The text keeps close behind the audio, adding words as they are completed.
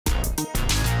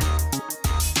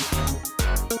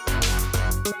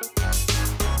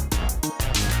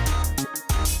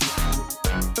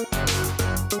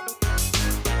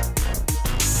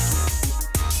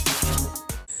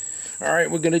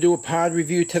Alright, we're going to do a pod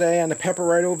review today on the pepper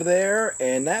right over there.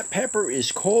 And that pepper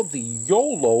is called the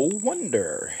Yolo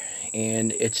Wonder.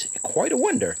 And it's quite a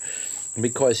wonder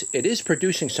because it is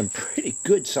producing some pretty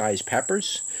good sized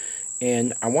peppers.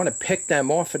 And I want to pick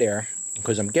them off of there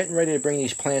because I'm getting ready to bring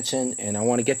these plants in. And I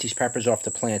want to get these peppers off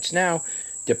the plants now.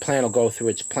 The plant will go through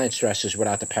its plant stresses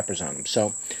without the peppers on them.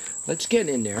 So let's get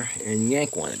in there and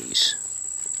yank one of these.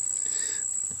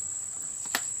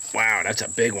 Wow, that's a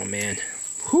big one, man.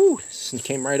 Whew, this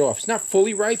came right off. It's not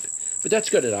fully ripe, but that's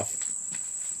good enough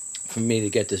for me to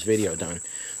get this video done.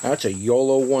 That's a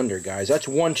Yolo Wonder, guys. That's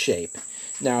one shape.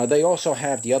 Now, they also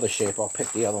have the other shape. I'll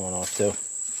pick the other one off, too.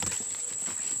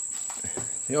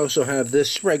 They also have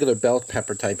this regular bell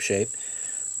pepper type shape.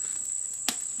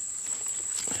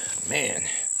 Man,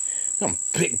 some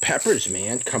big peppers,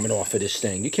 man, coming off of this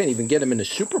thing. You can't even get them in the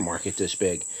supermarket this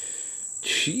big.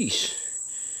 Jeez.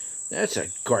 That's a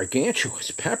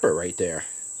gargantuous pepper right there.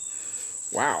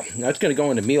 Wow, that's going to go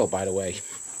in the meal, by the way.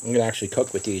 I'm going to actually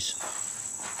cook with these.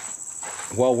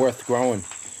 Well worth growing.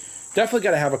 Definitely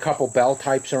got to have a couple bell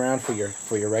types around for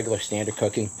your regular standard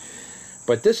cooking.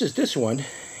 But this is this one,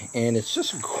 and it's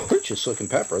just a gorgeous looking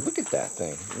pepper. Look at that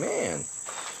thing. Man.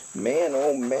 Man,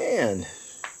 oh man.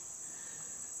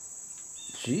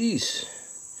 Jeez.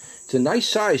 It's a nice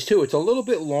size, too. It's a little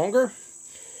bit longer.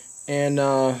 And,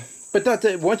 but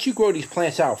once you grow these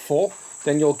plants out full,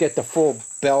 then you'll get the full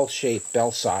bell shape,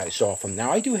 bell size off them.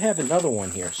 Now, I do have another one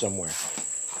here somewhere.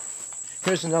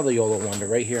 Here's another Yolo Wonder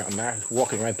right here. I'm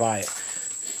walking right by it.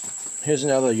 Here's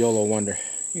another Yolo Wonder.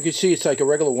 You can see it's like a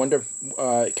regular Wonder,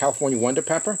 California Wonder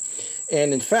Pepper.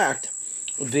 And in fact,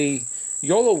 the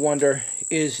Yolo Wonder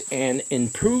is an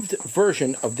improved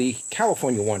version of the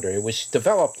California Wonder. It was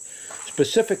developed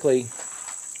specifically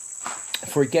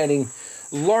for getting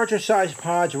larger size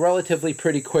pods relatively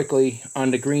pretty quickly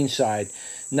on the green side,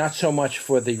 not so much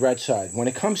for the red side. When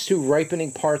it comes to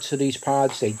ripening parts of these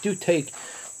pods, they do take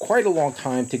quite a long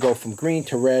time to go from green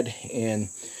to red, and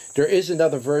there is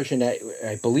another version that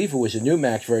I believe it was a new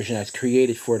max version that's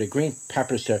created for the green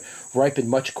peppers to ripen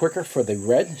much quicker for the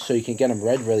red, so you can get them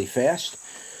red really fast.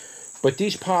 But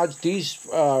these pods, these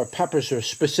peppers are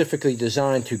specifically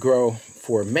designed to grow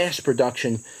for mass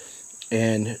production.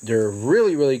 And they're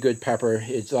really, really good pepper.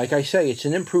 It's like I say, it's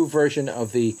an improved version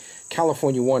of the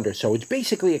California Wonder. So it's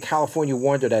basically a California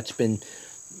Wonder that's been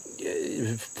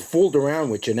fooled around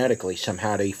with genetically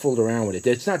somehow. They fooled around with it.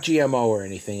 It's not GMO or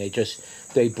anything.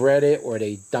 They bred it or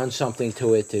they done something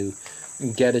to it to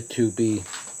get it to be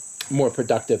more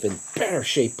productive and better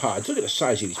shaped pods. Look at the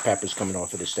size of these peppers coming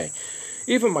off of this thing.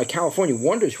 Even my California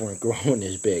Wonders weren't growing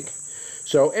as big.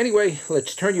 So anyway,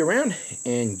 let's turn you around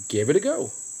and give it a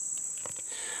go.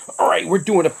 Alright, we're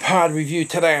doing a pod review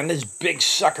today on this big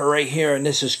sucker right here, and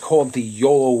this is called the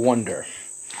Yolo Wonder.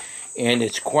 And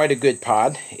it's quite a good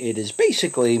pod. It is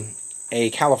basically a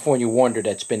California Wonder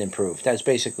that's been improved. That's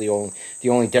basically the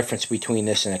only difference between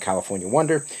this and a California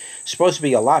Wonder. It's supposed to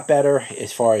be a lot better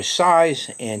as far as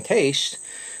size and taste,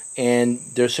 and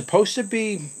they're supposed to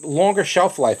be longer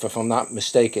shelf life, if I'm not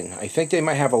mistaken. I think they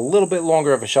might have a little bit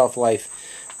longer of a shelf life,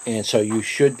 and so you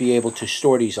should be able to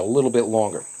store these a little bit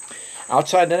longer.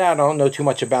 Outside of that, I don't know too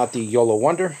much about the Yolo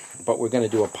Wonder, but we're going to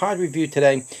do a pod review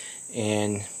today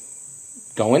and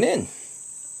going in.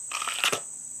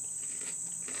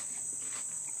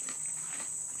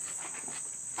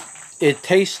 It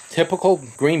tastes typical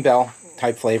green bell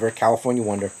type flavor, California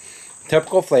Wonder.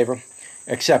 Typical flavor,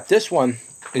 except this one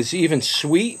is even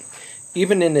sweet,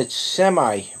 even in its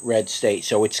semi-red state.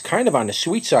 So it's kind of on the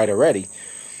sweet side already.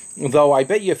 Though I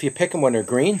bet you if you pick them when they're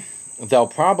green, they'll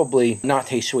probably not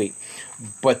taste sweet.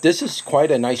 But this is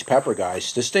quite a nice pepper,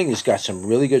 guys. This thing has got some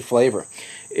really good flavor.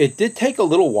 It did take a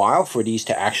little while for these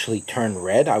to actually turn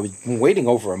red. I was waiting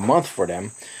over a month for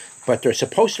them. But they're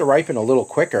supposed to ripen a little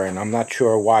quicker, and I'm not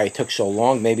sure why it took so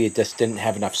long. Maybe it just didn't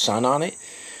have enough sun on it.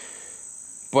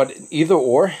 But either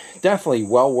or, definitely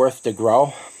well worth the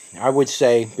grow. I would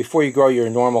say, before you grow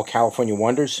your normal California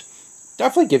Wonders,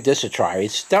 definitely give this a try.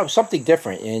 It's something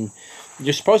different, and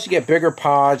you're supposed to get bigger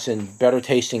pods and better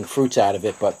tasting fruits out of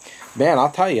it, but man, I'll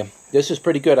tell you, this is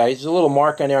pretty good. There's a little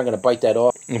mark on there. I'm going to bite that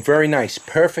off. Very nice.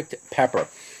 Perfect pepper.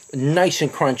 Nice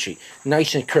and crunchy.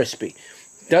 Nice and crispy.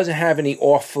 Doesn't have any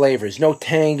off flavors. No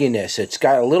tanginess. It's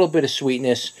got a little bit of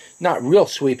sweetness. Not real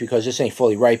sweet because this ain't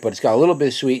fully ripe, but it's got a little bit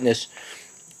of sweetness.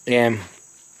 And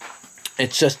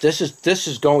it's just, this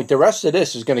is going, the rest of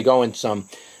this is going to go in some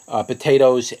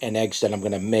potatoes and eggs that I'm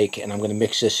going to make, and I'm going to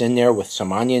mix this in there with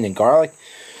some onion and garlic.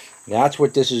 That's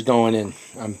what this is going in.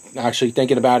 I'm actually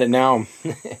thinking about it now.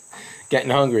 I'm getting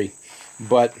hungry.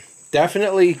 But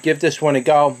definitely give this one a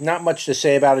go. Not much to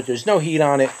say about it. There's no heat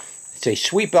on it. It's a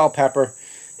sweet bell pepper,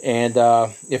 and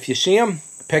if you see them,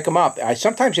 pick them up.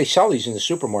 Sometimes they sell these in the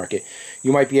supermarket.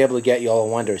 You might be able to get Yolo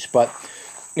Wonders, but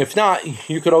if not,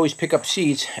 you could always pick up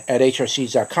seeds at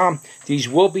hrseeds.com. These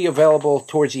will be available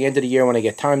towards the end of the year when I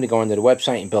get time to go into the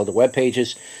website and build the web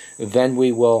pages. Then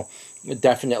we will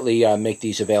definitely make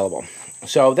these available.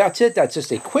 So that's it. That's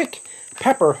just a quick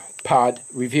pepper pod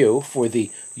review for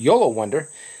the Yolo Wonder.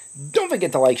 Don't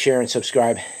forget to like, share, and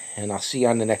subscribe, and I'll see you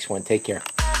on the next one. Take care.